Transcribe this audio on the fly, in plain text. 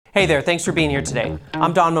Hey there, thanks for being here today.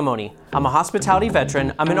 I'm Don Mamoni. I'm a hospitality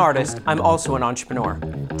veteran, I'm an artist, I'm also an entrepreneur.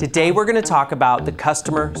 Today we're going to talk about the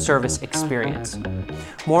customer service experience.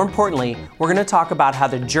 More importantly, we're going to talk about how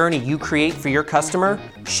the journey you create for your customer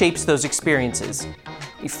shapes those experiences,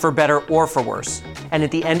 for better or for worse. And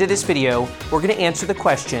at the end of this video, we're going to answer the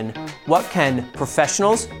question, what can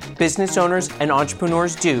professionals, business owners, and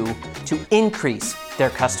entrepreneurs do to increase their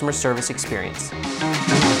customer service experience?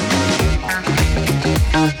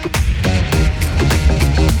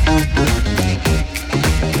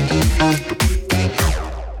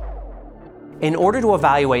 In order to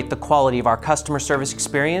evaluate the quality of our customer service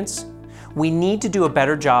experience, we need to do a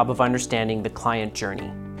better job of understanding the client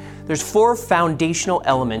journey. There's 4 foundational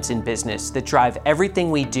elements in business that drive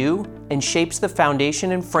everything we do and shapes the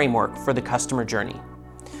foundation and framework for the customer journey.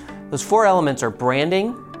 Those 4 elements are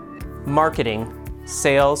branding, marketing,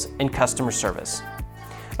 sales, and customer service.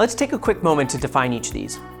 Let's take a quick moment to define each of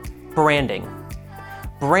these. Branding.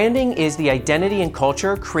 Branding is the identity and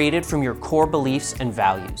culture created from your core beliefs and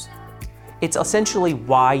values. It's essentially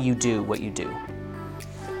why you do what you do.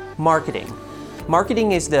 Marketing.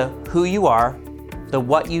 Marketing is the who you are, the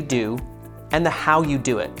what you do, and the how you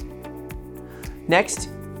do it. Next,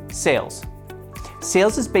 sales.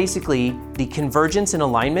 Sales is basically the convergence and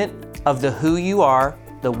alignment of the who you are,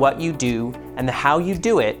 the what you do, and the how you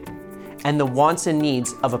do it, and the wants and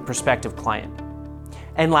needs of a prospective client.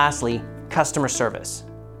 And lastly, customer service.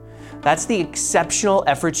 That's the exceptional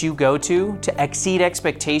efforts you go to exceed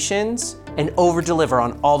expectations and over-deliver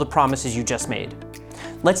on all the promises you just made.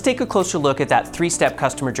 Let's take a closer look at that 3-step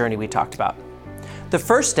customer journey we talked about. The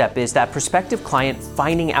first step is that prospective client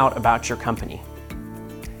finding out about your company.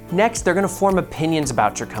 Next, they're going to form opinions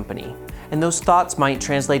about your company, and those thoughts might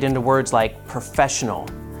translate into words like professional,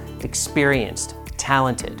 experienced,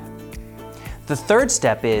 talented. The third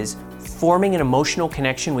step is forming an emotional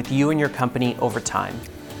connection with you and your company over time.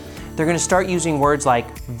 They're going to start using words like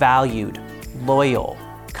valued, loyal,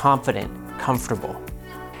 confident, comfortable.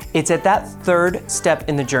 It's at that third step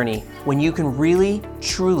in the journey when you can really,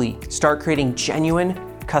 truly start creating genuine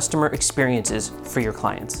customer experiences for your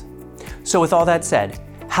clients. So with all that said,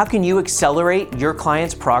 how can you accelerate your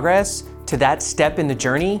clients' progress to that step in the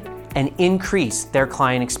journey and increase their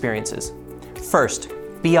client experiences? First,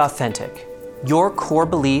 be authentic. Your core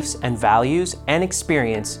beliefs and values and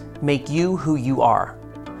experience make you who you are.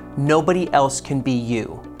 Nobody else can be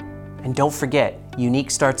you. And don't forget,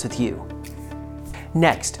 unique starts with you.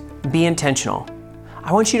 Next, be intentional.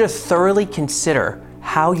 I want you to thoroughly consider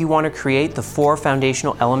how you want to create the 4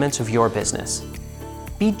 foundational elements of your business.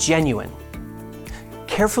 Be genuine.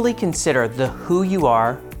 Carefully consider the who you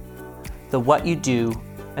are, the what you do,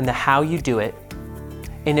 and the how you do it,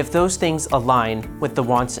 and if those things align with the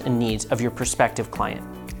wants and needs of your prospective client.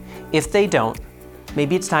 If they don't,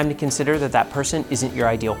 maybe it's time to consider that person isn't your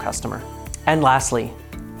ideal customer. And lastly,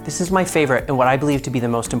 this is my favorite and what I believe to be the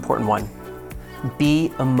most important one.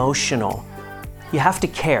 Be emotional. You have to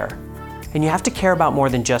care, and you have to care about more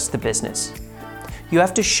than just the business. You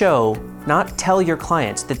have to show, not tell your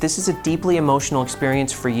clients that this is a deeply emotional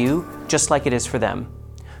experience for you, just like it is for them.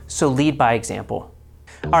 So lead by example.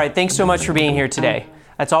 All right, thanks so much for being here today.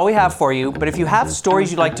 That's all we have for you, but if you have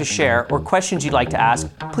stories you'd like to share or questions you'd like to ask,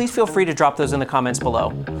 please feel free to drop those in the comments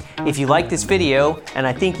below. If you liked this video, and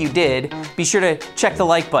I think you did, be sure to check the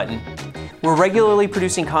like button. We're regularly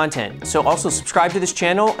producing content, so also subscribe to this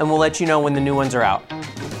channel and we'll let you know when the new ones are out.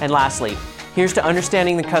 And lastly, here's to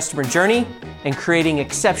understanding the customer journey and creating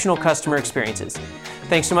exceptional customer experiences.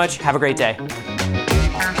 Thanks so much, have a great day.